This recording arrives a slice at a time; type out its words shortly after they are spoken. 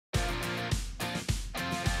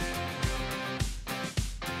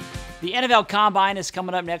The NFL Combine is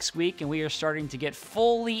coming up next week, and we are starting to get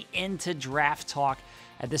fully into draft talk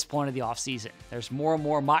at this point of the offseason. There's more and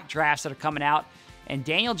more mock drafts that are coming out, and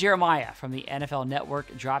Daniel Jeremiah from the NFL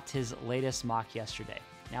Network dropped his latest mock yesterday.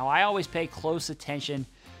 Now, I always pay close attention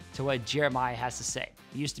to what Jeremiah has to say.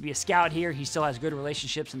 He used to be a scout here. He still has good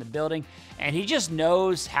relationships in the building, and he just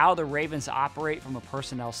knows how the Ravens operate from a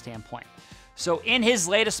personnel standpoint. So in his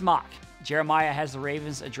latest mock, Jeremiah has the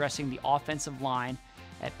Ravens addressing the offensive line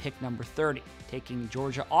at pick number 30, taking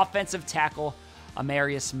Georgia offensive tackle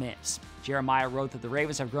Amarius Mims. Jeremiah wrote that the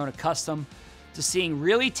Ravens have grown accustomed to seeing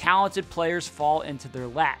really talented players fall into their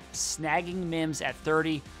lap. Snagging Mims at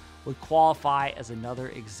 30 would qualify as another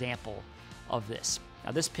example of this.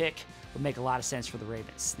 Now, this pick would make a lot of sense for the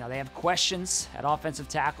Ravens. Now, they have questions at offensive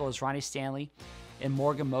tackle as Ronnie Stanley and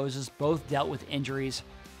Morgan Moses both dealt with injuries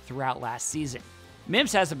throughout last season.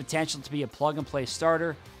 Mims has the potential to be a plug-and-play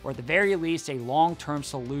starter, or at the very least, a long-term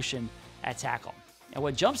solution at tackle. And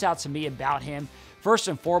what jumps out to me about him, first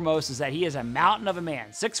and foremost, is that he is a mountain of a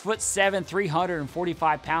man. 6'7",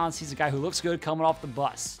 345 pounds. He's a guy who looks good coming off the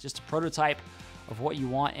bus. Just a prototype of what you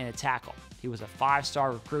want in a tackle. He was a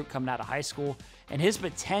 5-star recruit coming out of high school, and his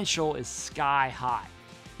potential is sky high.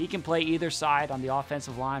 He can play either side on the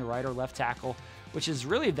offensive line, right or left tackle, which is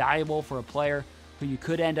really valuable for a player who you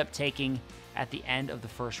could end up taking at the end of the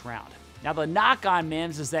first round. Now, the knock on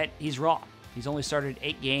Mims is that he's raw. He's only started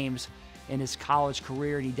 8 games in his college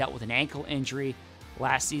career, and he dealt with an ankle injury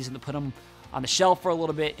last season that put him on the shelf for a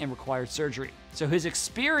little bit and required surgery. So his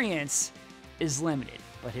experience is limited,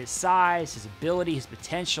 but his size, his ability, his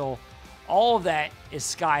potential, all of that is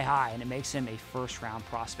sky high, and it makes him a first-round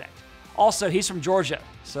prospect. Also, he's from Georgia.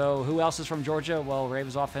 So who else is from Georgia? Well,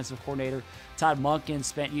 Ravens offensive coordinator Todd Monken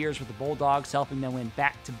spent years with the Bulldogs, helping them win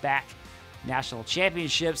back-to-back national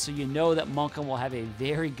championships, so you know that Monken will have a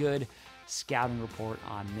very good scouting report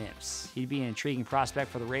on Mims. He'd be an intriguing prospect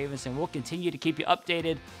for the Ravens, and we'll continue to keep you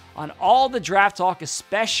updated on all the draft talk,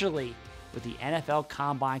 especially with the NFL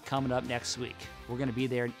Combine coming up next week. We're going to be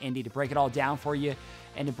there in Indy to break it all down for you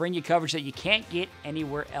and to bring you coverage that you can't get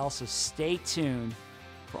anywhere else, so stay tuned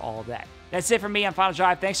for all of that. That's it for me on Final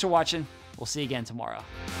Drive. Thanks for watching. We'll see you again tomorrow.